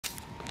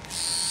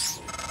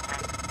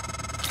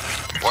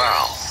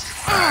Well,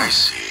 I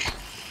see.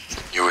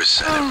 You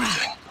reset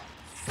everything.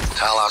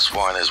 Talos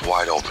 1 is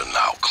wide open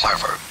now.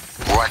 Clever.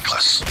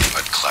 Reckless,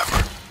 but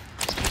clever.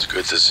 It's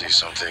good to see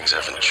some things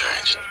haven't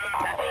changed.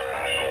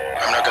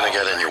 I'm not gonna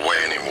get in your way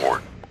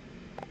anymore.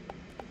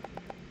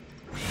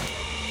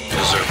 You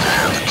deserve to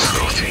hear the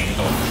truth.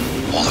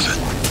 All of it.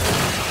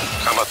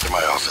 Come up to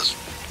my office.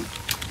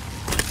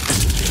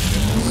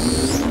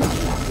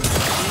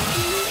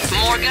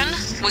 Morgan,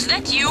 was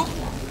that you?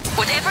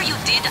 Whatever you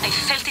did, I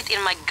felt it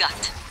in my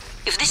gut.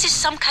 If this is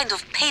some kind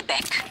of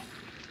payback...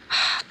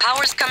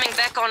 Power's coming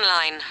back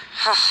online.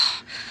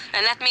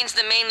 And that means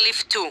the main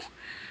lift too.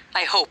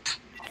 I hope.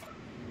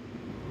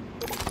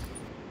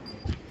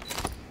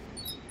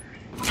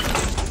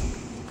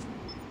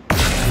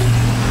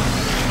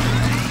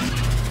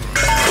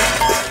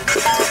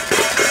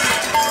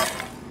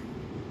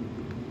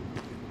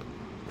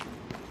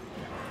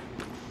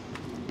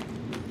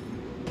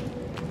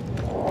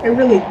 I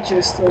really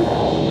just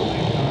don't...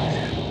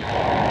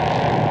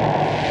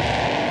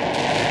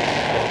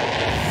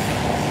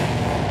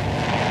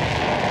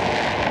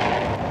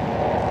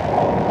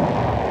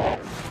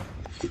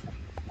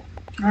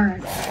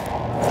 Alright.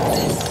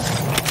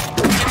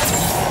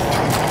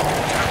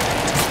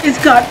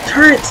 It's got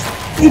turrets!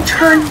 They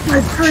turned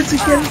my turrets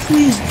against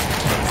me!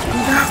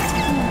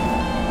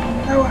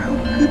 How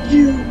could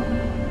you?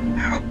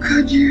 How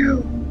could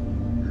you?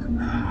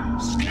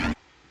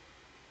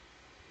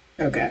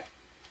 Okay.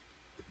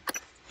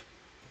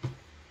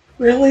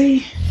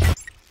 Really?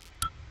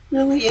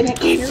 Really?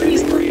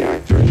 Increasing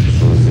reactor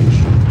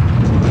initialization.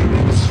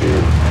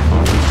 Atmosphere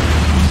on.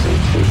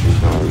 Station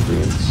power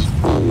grids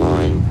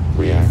online.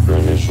 Reactor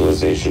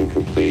initialization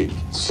complete.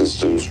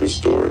 Systems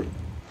restored.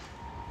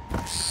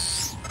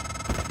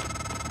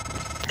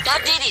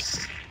 That did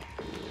it!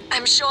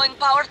 I'm showing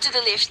power to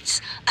the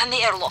lifts and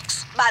the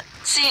airlocks, but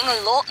seeing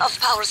a lot of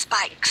power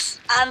spikes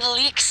and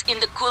leaks in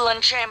the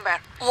coolant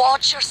chamber.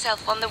 Watch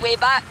yourself on the way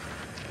back.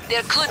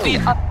 There could be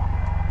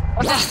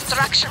other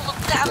structural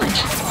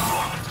damage.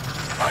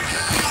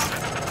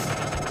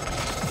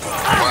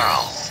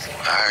 Well,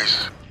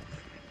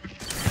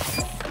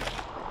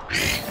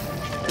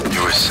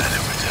 you reset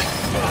everything.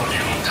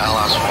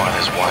 Talos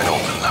 1 is wide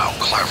open now.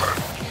 Clever.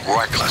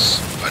 Reckless,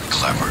 but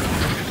clever.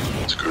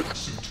 It's good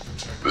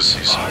to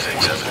see some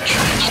things haven't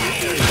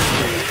changed.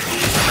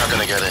 I'm not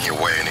gonna get in your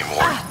way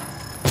anymore.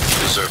 You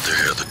deserve to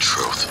hear the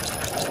truth.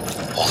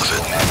 All of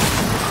it.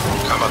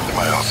 Come up to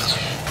my office.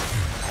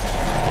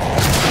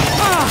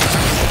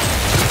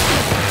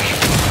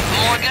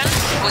 Morgan,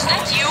 was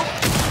that you?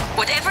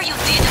 Whatever you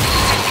did, I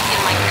felt it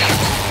in my gut.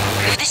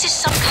 If this is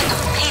some kind of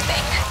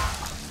payback...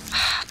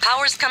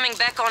 Power's coming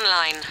back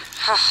online.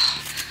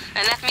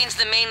 And that means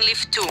the main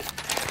lift too.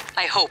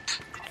 I hope.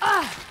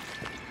 I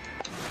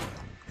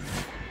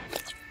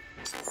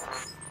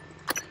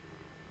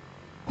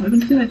don't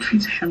think that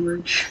treats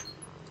hemorrhage.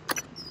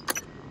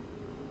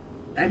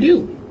 I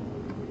do.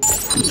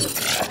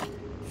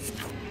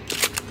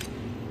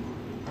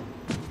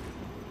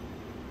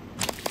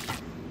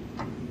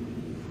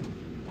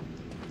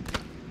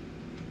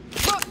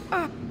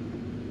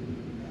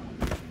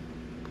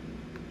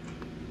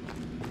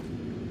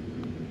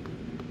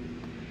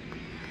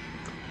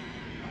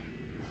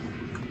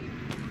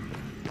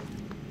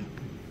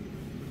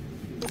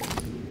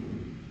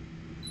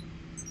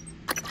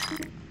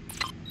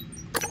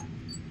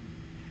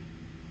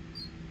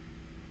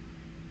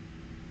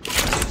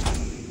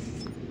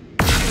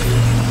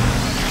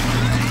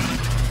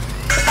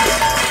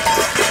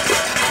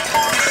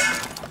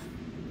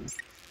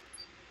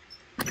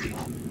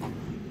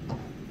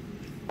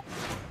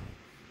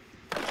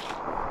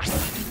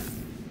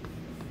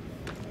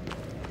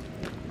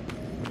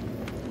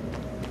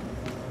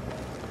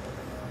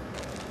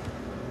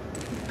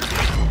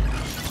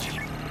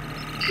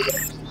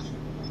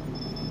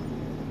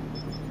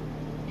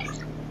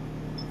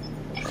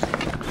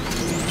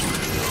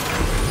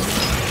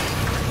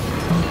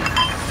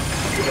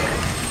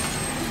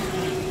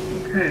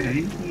 Okay,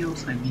 anything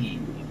else I need?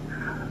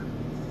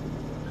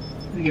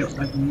 I get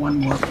like one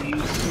more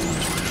piece.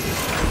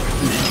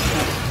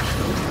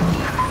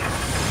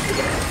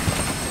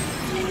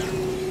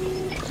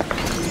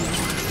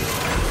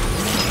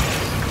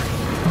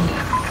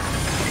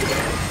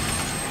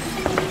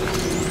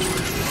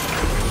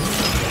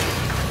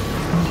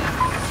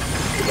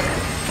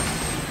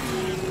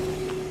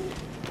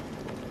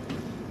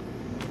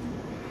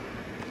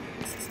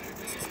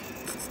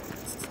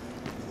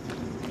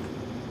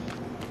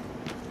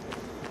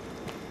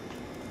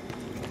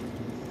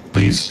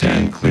 Please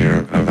stand clear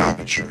of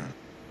aperture.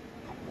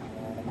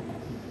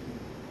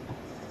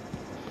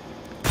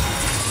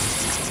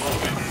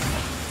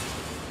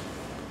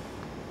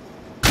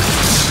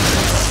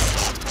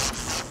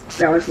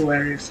 That was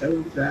hilarious. I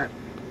love that.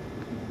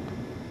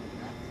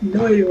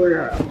 No idea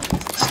where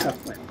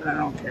stuff went, but I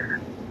don't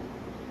care.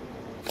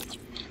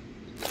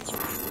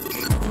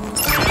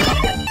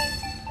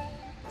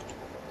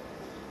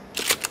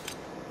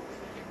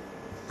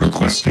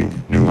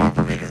 Requesting new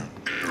operator.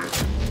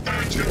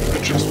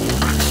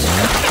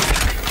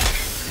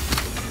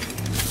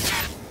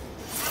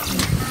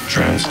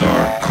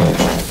 TranStar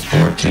Cobalt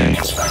 14.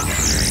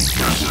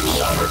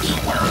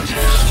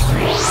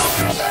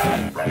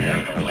 Stand clear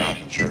of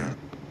aperture.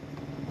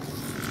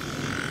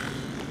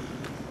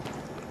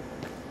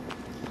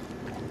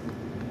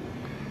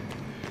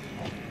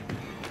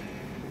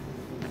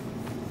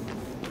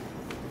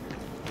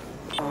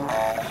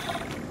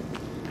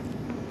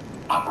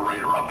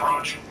 Operator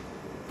approach.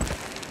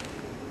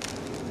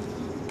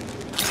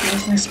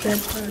 There's my spare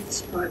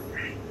parts, but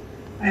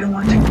I don't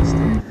want to take the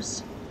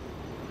stairs.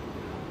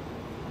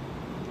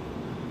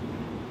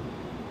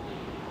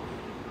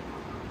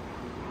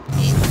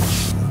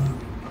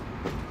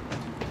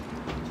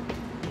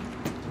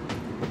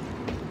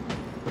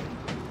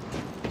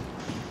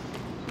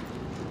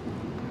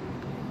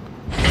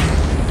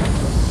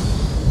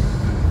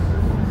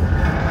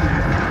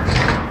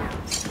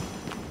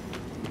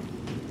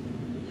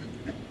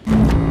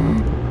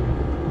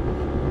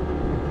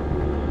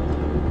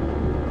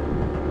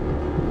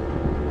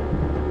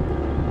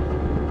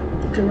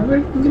 Okay, we're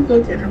gonna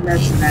go get her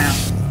meds now.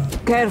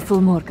 Careful,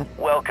 Morgan.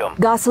 Welcome.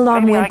 Gas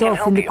alarm Maybe I went can off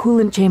help in the you.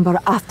 coolant chamber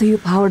after you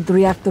powered the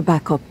reactor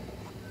back up.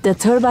 The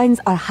turbines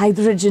are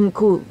hydrogen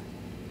cooled.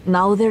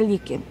 Now they're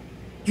leaking.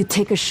 You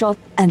take a shot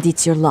and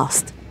it's your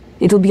last.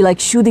 It'll be like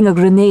shooting a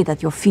grenade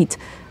at your feet,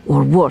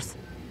 or worse.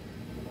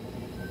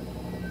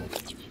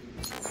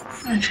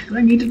 Do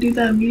I need to do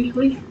that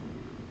immediately?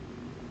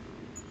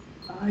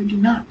 I do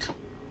not.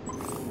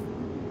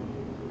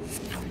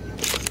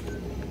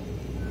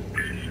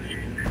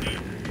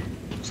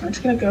 So I'm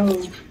just gonna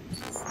go.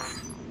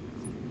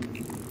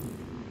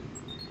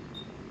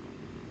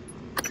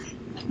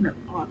 No,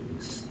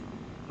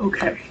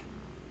 okay.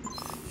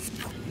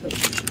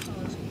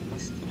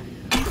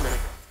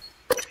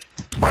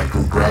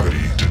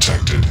 Microgravity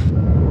detected.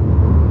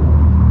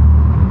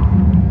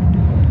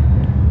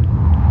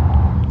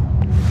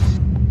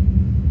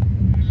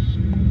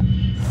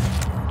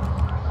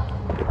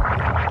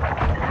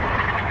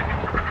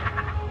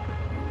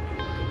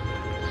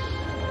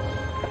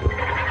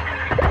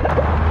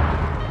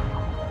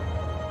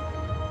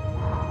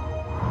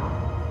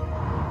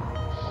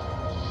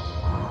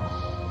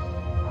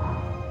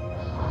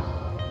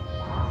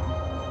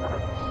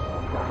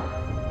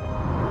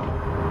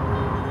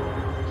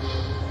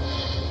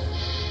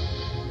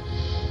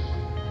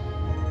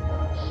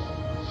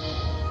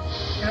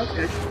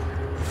 Okay.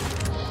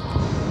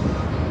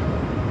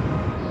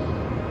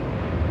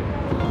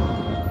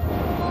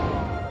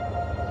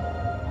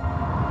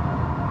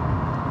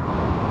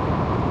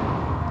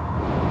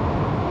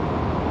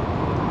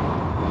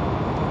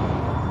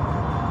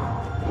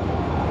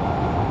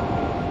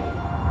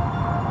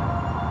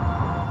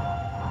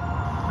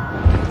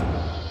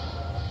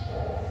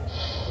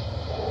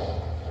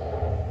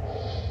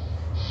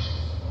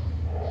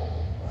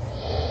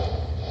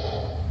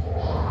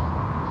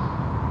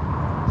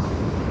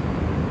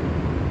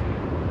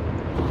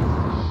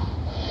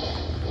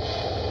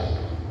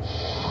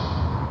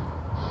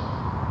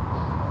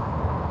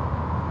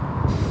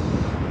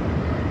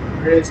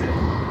 Where is it?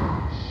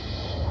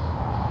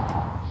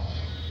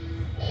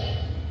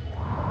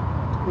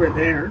 We're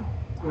there.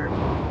 Where?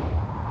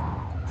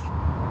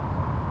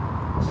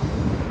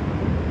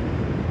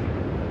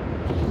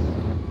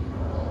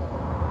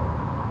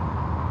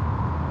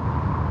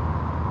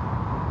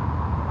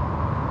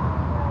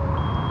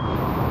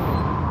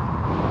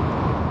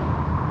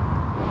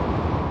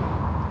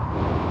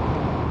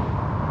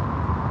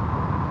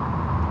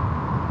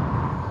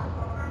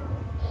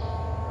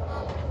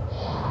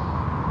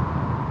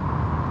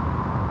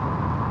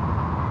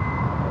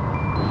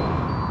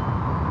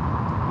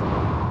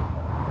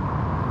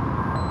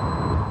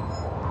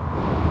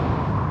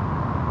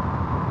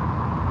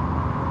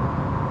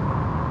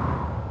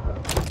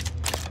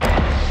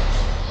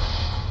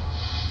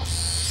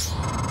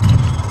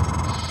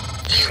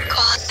 You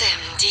got them,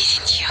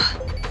 didn't you?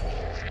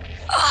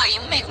 Oh,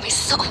 you make me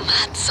so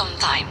mad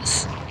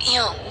sometimes.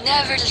 You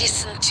never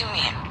listen to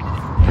me.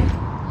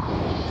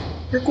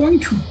 You're going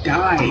to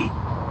die.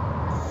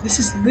 This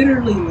is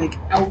literally like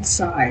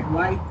outside.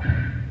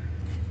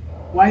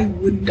 Why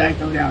wouldn't I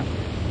go down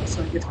here?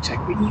 So I get to check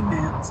the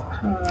emails.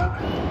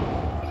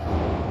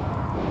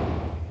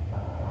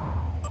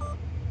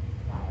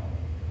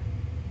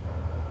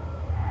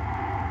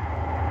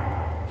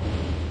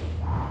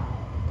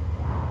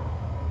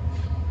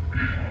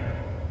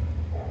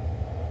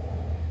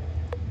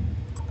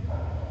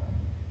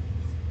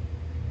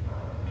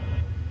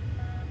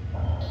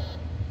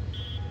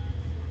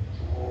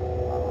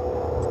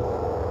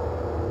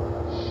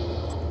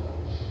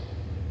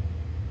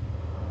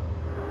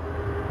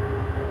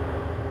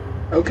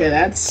 Okay,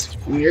 that's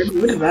weird.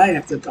 What did I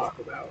have to talk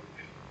about?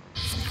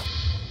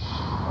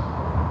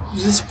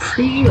 Was this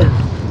pre or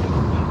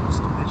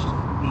just a message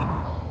from me?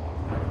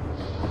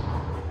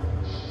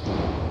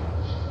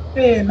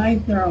 Hey,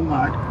 ninth neural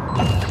mod.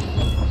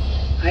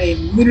 I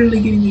am literally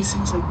getting these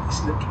things like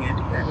pieces of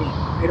candy. I mean,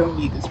 I don't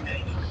need this many.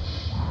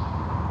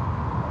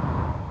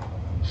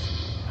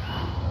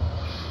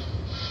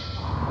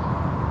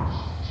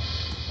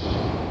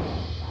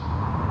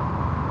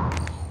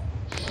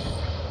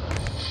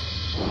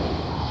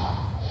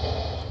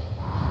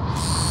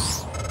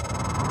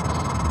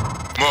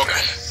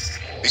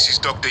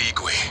 Dr.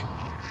 Igwe.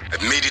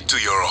 I've made it to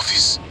your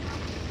office.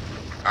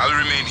 I'll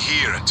remain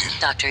here until...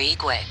 Dr.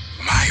 Igwe.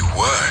 My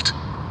word.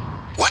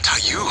 What are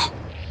you?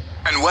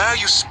 And why are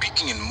you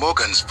speaking in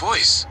Morgan's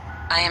voice?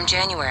 I am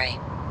January,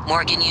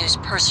 Morgan Yu's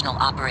personal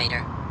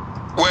operator.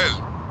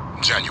 Well,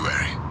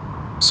 January.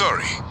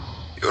 Sorry.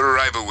 Your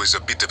arrival was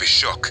a bit of a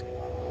shock.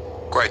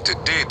 Quite a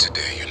day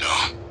today, you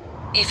know.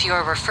 If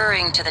you're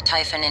referring to the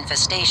Typhon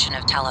infestation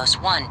of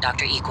Talos 1,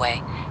 Dr.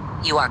 Igwe,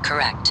 you are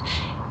correct.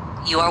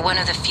 You are one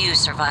of the few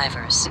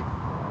survivors.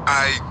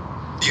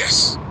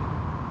 Yes.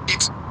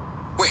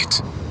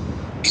 Wait.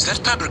 Is that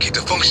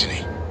fabricator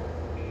functioning?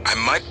 I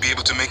might be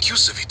able to make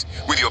use of it.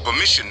 With your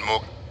permission,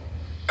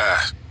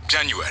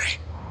 January.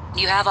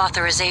 You have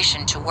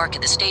authorization to work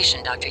at the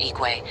station, Dr.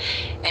 Igwe,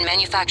 and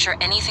manufacture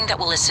anything that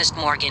will assist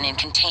Morgan in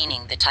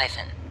containing the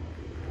Typhon.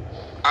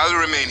 I'll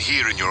remain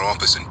here in your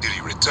office until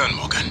you return,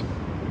 Morgan.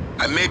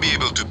 I may be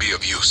able to be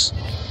of use.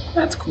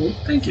 That's cool.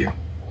 Thank you.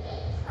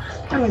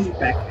 How do I get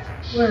back?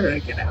 Where do I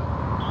get out?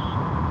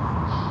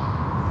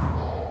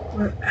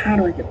 How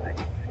do I get back?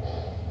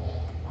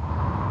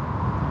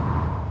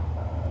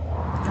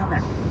 Come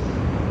back.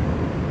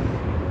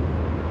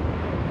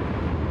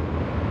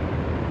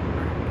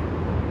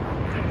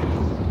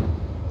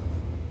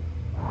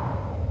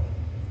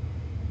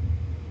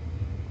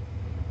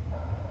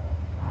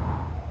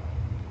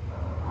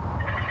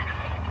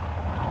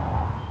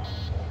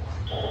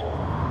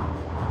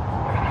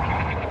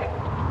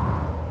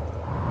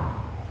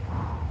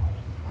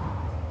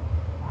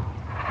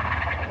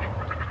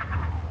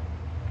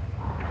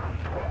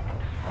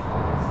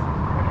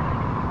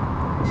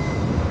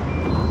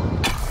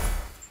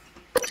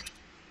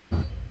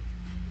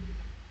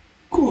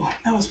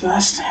 That was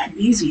fast and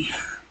easy.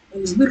 It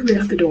was literally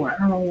at the door. I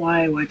don't know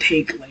why it would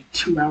take like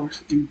 2 hours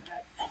to do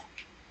that.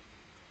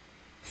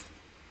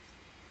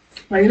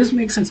 Like, it doesn't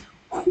make sense.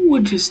 Who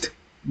would just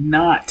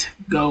not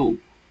go?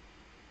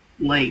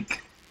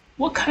 Like,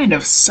 what kind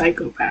of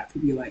psychopath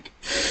would be like,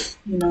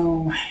 you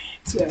know,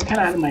 it's kind of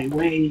out of my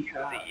way,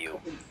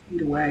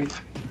 feet away.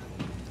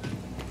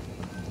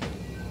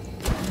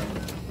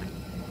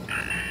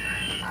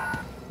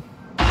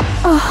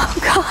 Oh,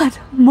 God,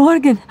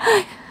 Morgan.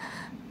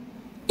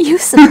 You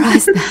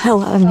surprise the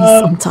hell out of me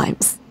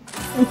sometimes.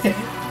 Okay.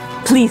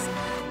 Please,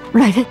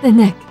 right at the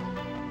neck.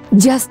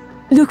 Just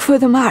look for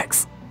the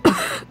marks.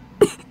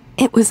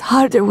 It was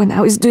harder when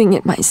I was doing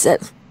it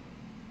myself.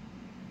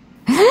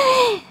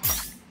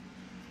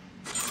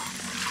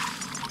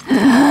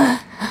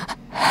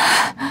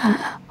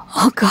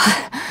 Oh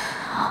God,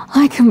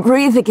 I can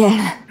breathe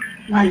again.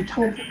 Right.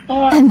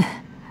 And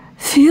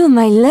feel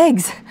my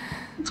legs.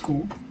 That's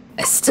cool.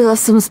 I still have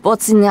some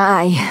spots in the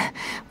eye,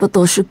 but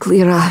those should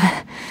clear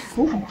up.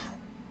 Cool.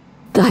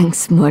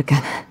 Thanks,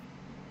 Morgan.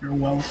 You're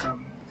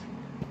welcome.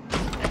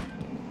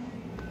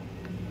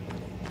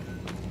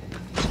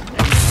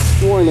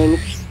 Warning.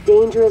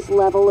 Dangerous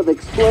level of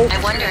explosive...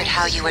 I wondered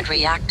how you would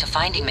react to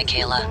finding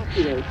Michaela.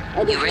 You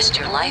risked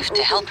your life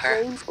to help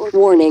her.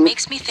 Warning.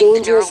 Makes me think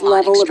Dangerous the neuron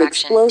level of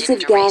extraction explosive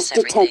didn't erase gas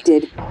everything.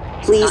 detected.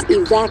 Please Not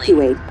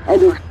completely. evacuate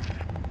and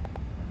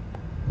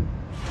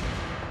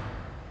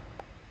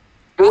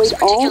avoid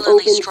all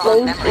particularly open strong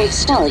flames or memories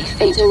still sparks leave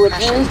faint until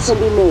repairs impressions. can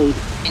be made.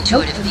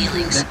 Intuitive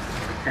feelings.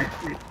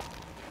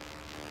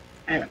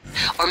 Okay.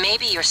 Or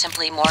maybe you're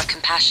simply more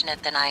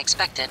compassionate than I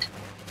expected.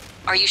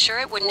 Are you sure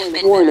it wouldn't have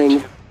been Warning.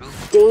 better to...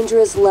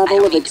 Dangerous I level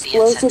don't of mean to be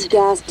explosive insensitive,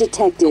 gas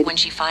detected. but when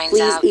she finds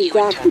Please out you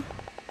evacuate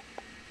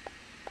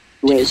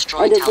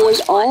destroy and avoid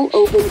Talos all 1,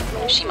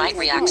 open she might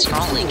react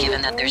strongly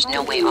given that there's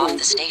no way off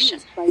the station.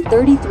 by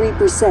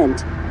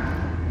 33%.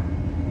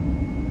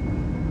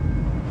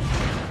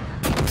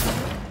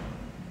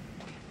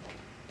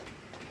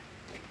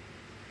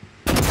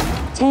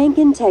 Tank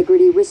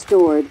integrity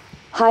restored.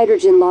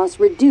 Hydrogen loss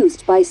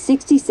reduced by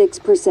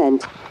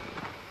 66%.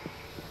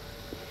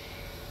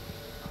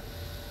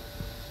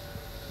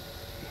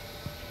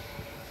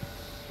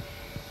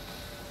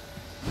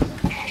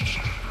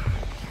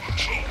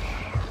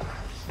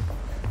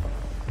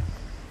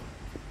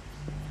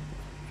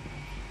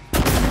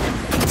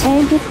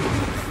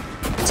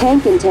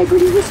 Tank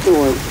integrity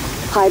restored.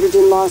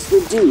 Hydrogen loss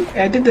reduced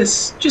I did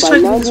this just by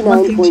so I did this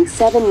one thing.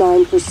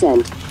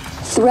 99.79%.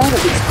 Threat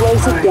of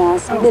explosive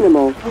gas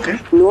minimal. Okay.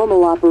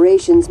 Normal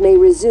operations may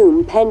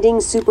resume pending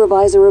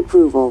supervisor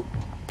approval.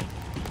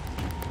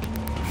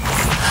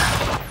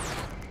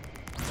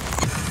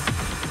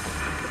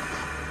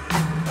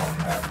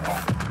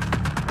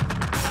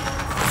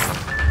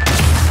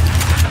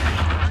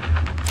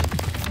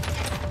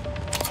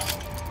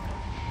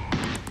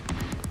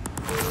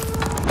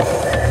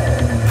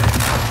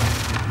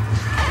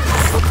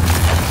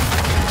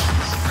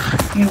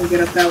 Can't we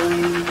get up that way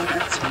anymore?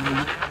 That's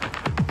weird.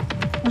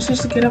 I'm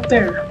supposed to get up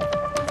there.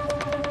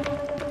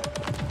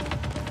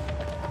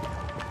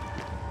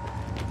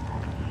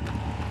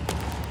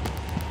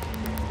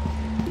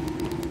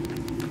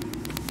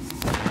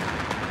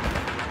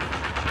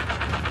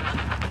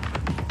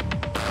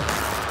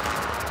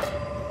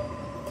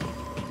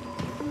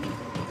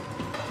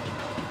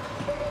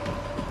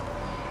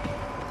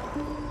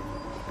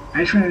 I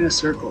I just ran in a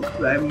circle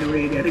because I have no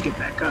idea to get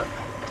back up.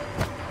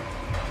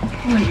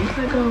 Oh, wait, if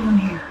I go in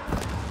here.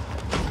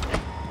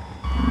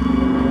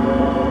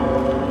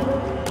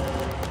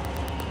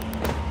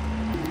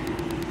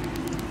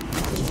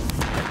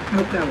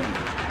 Nope, that one.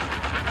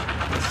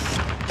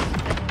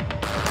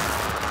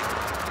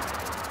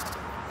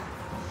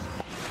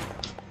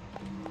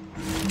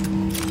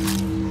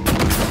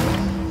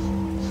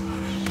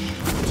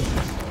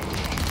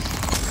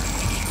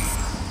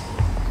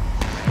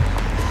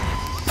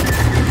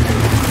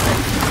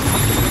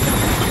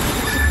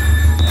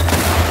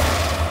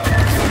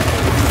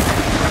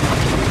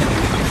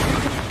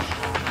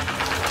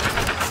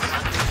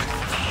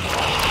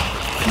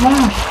 Come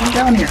on, come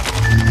down here.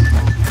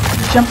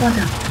 Just jump on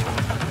down.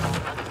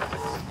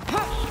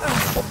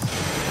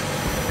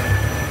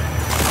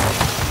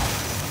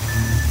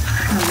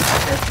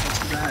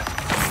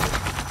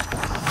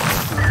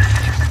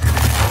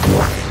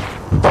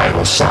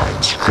 Vital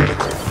signs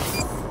critical.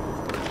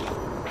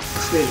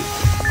 Save.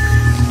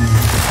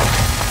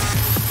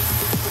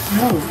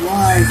 No,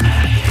 why?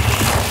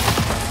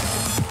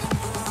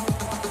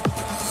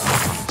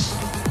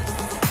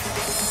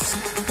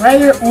 Why are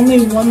there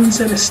only one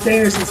set of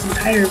stairs this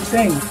entire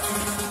thing?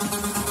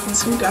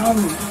 It's so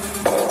dumb.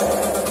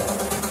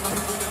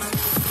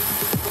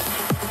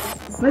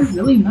 Do I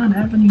really not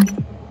have any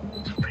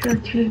spare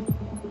kit?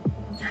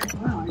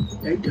 Wow,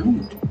 I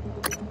don't.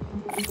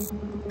 It's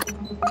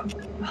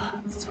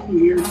so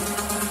weird.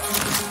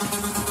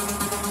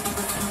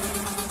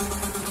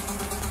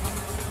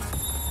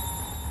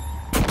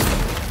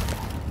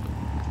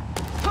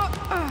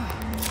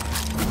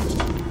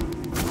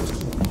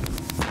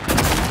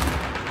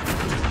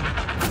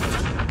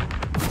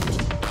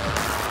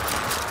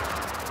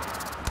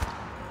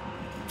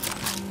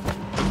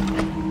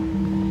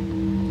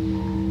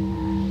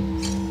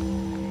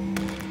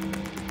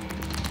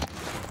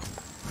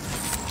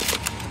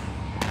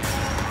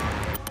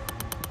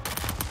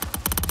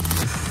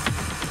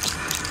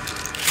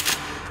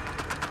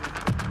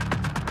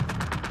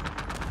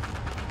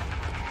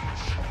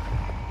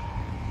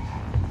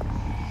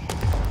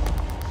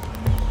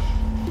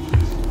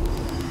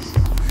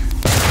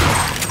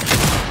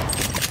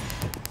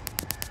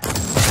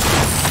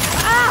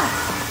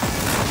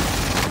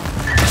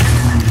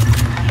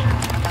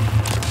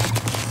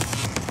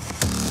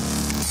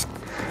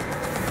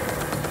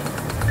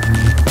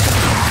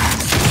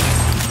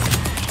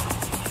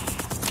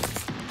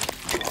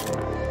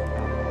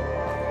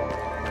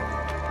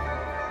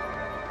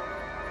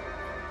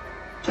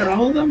 Is that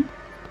all of them?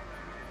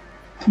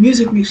 The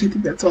music makes you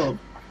think that's all.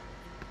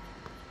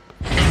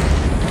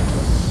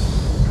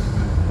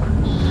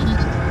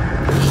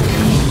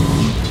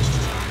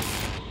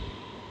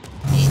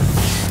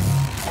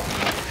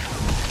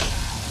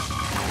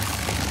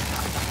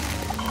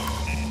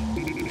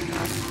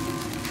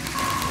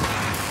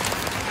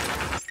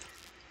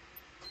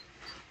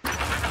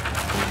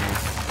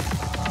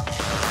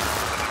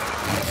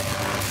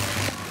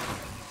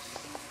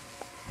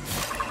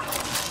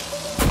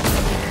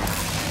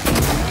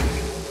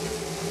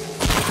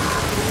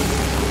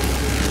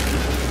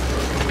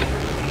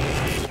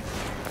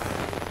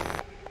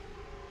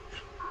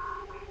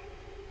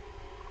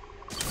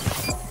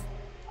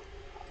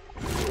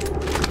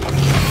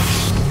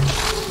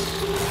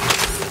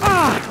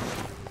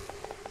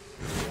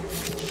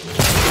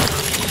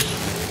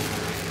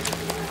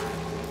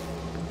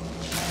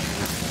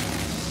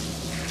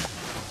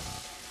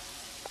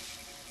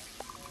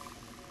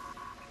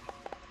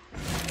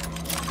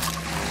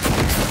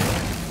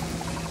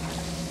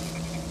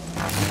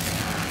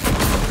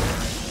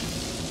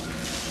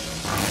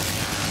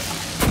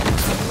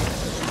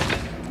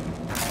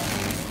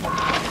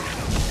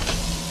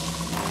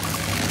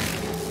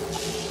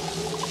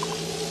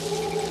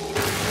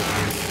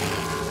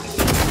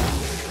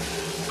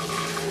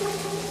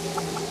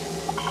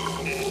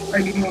 I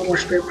need one more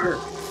spare part.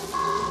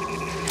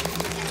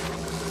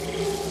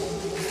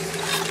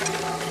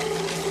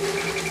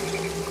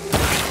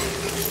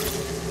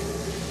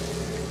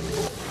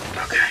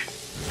 Okay.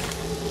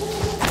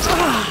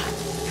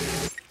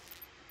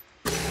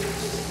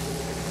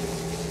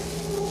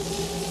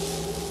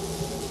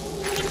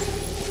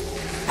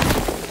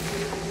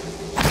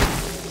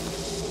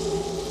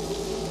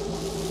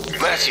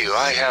 Matthew,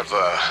 I have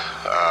a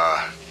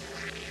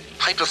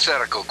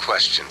hypothetical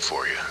question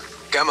for you.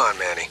 Come on,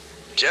 Manny.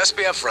 Just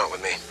be upfront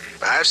with me.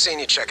 I've seen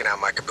you checking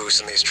out my caboose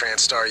in these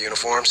TranStar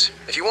uniforms.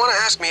 If you want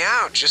to ask me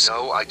out, just...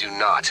 No, I do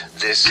not.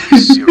 This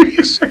is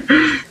serious.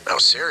 Oh,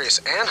 serious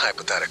and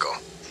hypothetical.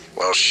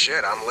 Well,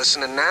 shit, I'm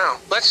listening now.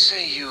 Let's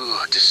say you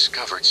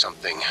discovered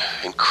something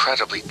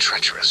incredibly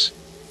treacherous.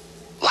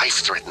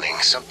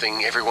 Life-threatening,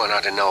 something everyone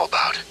ought to know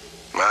about.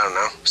 I don't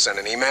know. Send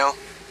an email?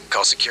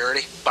 Call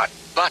security? But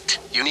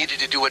you needed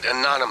to do it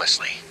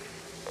anonymously.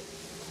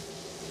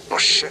 Well,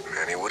 shit,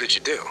 Manny, what did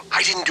you do?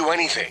 I didn't do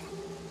anything.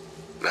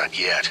 Not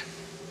yet.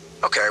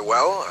 Okay,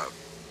 well,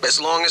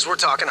 as long as we're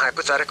talking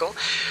hypothetical,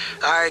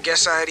 I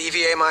guess I'd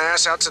EVA my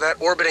ass out to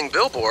that orbiting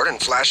billboard and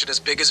flash it as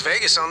big as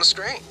Vegas on the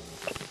screen.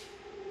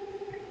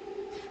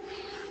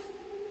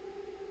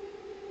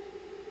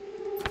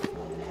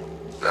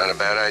 Not a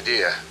bad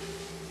idea.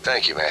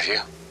 Thank you, Matthew.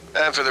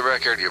 And for the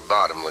record, your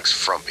bottom looks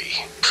frumpy.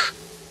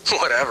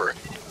 Whatever.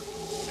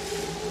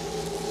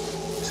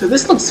 So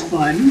this looks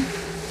fun.